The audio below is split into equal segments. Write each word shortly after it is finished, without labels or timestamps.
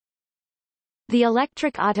The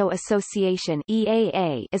Electric Auto Association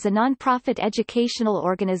 (EAA) is a non-profit educational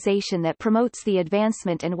organization that promotes the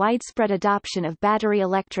advancement and widespread adoption of battery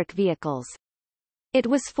electric vehicles. It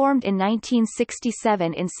was formed in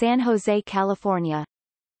 1967 in San Jose, California.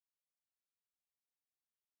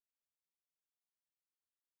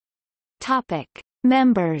 Topic: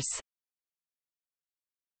 Members.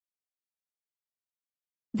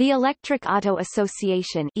 The Electric Auto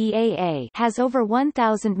Association (EAA) has over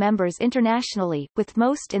 1,000 members internationally, with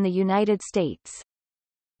most in the United States.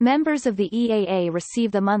 Members of the EAA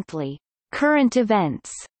receive the monthly Current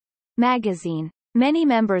Events magazine. Many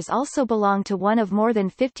members also belong to one of more than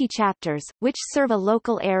 50 chapters, which serve a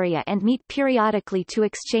local area and meet periodically to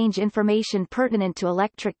exchange information pertinent to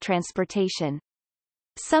electric transportation.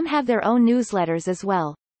 Some have their own newsletters as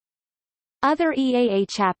well. Other EAA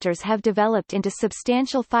chapters have developed into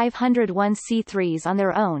substantial 501c3s on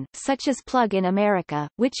their own, such as Plug-in America,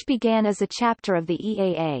 which began as a chapter of the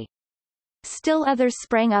EAA. Still others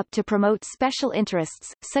sprang up to promote special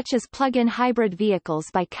interests, such as plug-in hybrid vehicles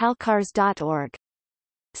by calcars.org.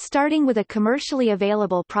 Starting with a commercially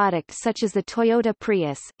available product such as the Toyota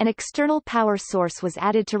Prius, an external power source was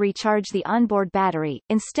added to recharge the onboard battery,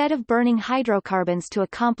 instead of burning hydrocarbons to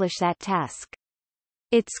accomplish that task.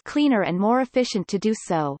 It's cleaner and more efficient to do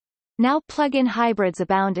so. Now plug-in hybrids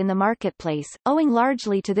abound in the marketplace, owing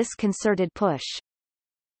largely to this concerted push.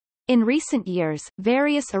 In recent years,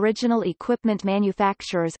 various original equipment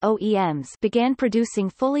manufacturers (OEMs) began producing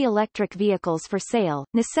fully electric vehicles for sale,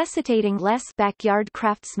 necessitating less backyard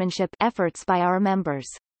craftsmanship efforts by our members.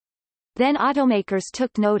 Then automakers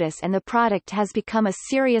took notice and the product has become a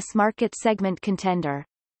serious market segment contender.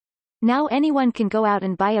 Now anyone can go out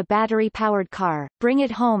and buy a battery-powered car, bring it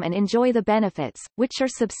home and enjoy the benefits, which are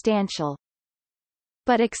substantial.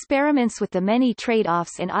 But experiments with the many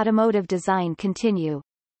trade-offs in automotive design continue.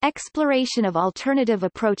 Exploration of alternative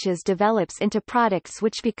approaches develops into products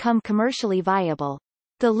which become commercially viable.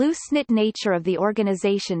 The loose-knit nature of the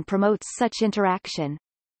organization promotes such interaction.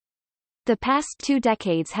 The past 2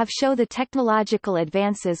 decades have shown the technological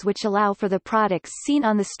advances which allow for the products seen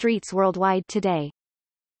on the streets worldwide today.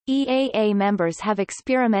 EAA members have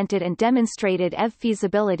experimented and demonstrated EV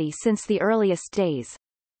feasibility since the earliest days.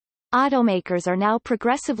 Automakers are now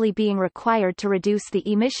progressively being required to reduce the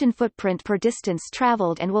emission footprint per distance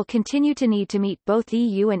traveled and will continue to need to meet both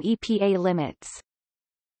EU and EPA limits.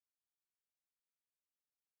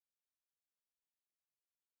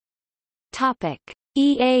 Topic: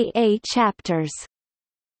 EAA Chapters.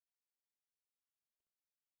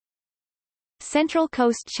 Central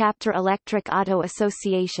Coast Chapter Electric Auto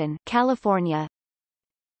Association, California.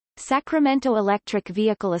 Sacramento Electric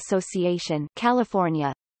Vehicle Association,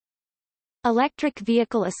 California. Electric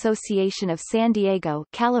Vehicle Association of San Diego,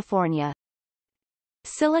 California.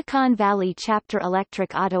 Silicon Valley Chapter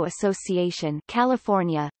Electric Auto Association,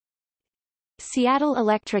 California. Seattle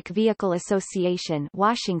Electric Vehicle Association,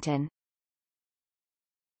 Washington.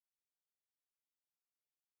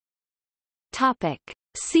 Topic: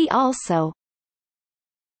 See also: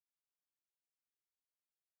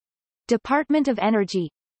 Department of Energy,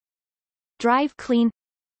 Drive Clean,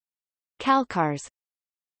 Calcars,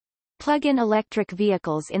 Plug-in electric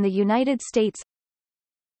vehicles in the United States,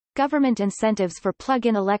 Government incentives for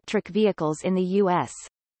plug-in electric vehicles in the U.S.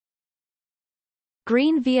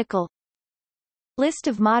 Green vehicle, List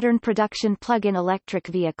of modern production plug-in electric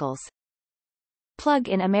vehicles,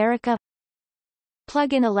 Plug-in America,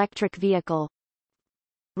 Plug-in electric vehicle,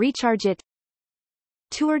 Recharge It,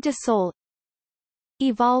 Tour de Sol,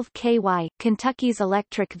 Evolve KY, Kentucky's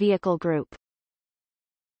electric vehicle group.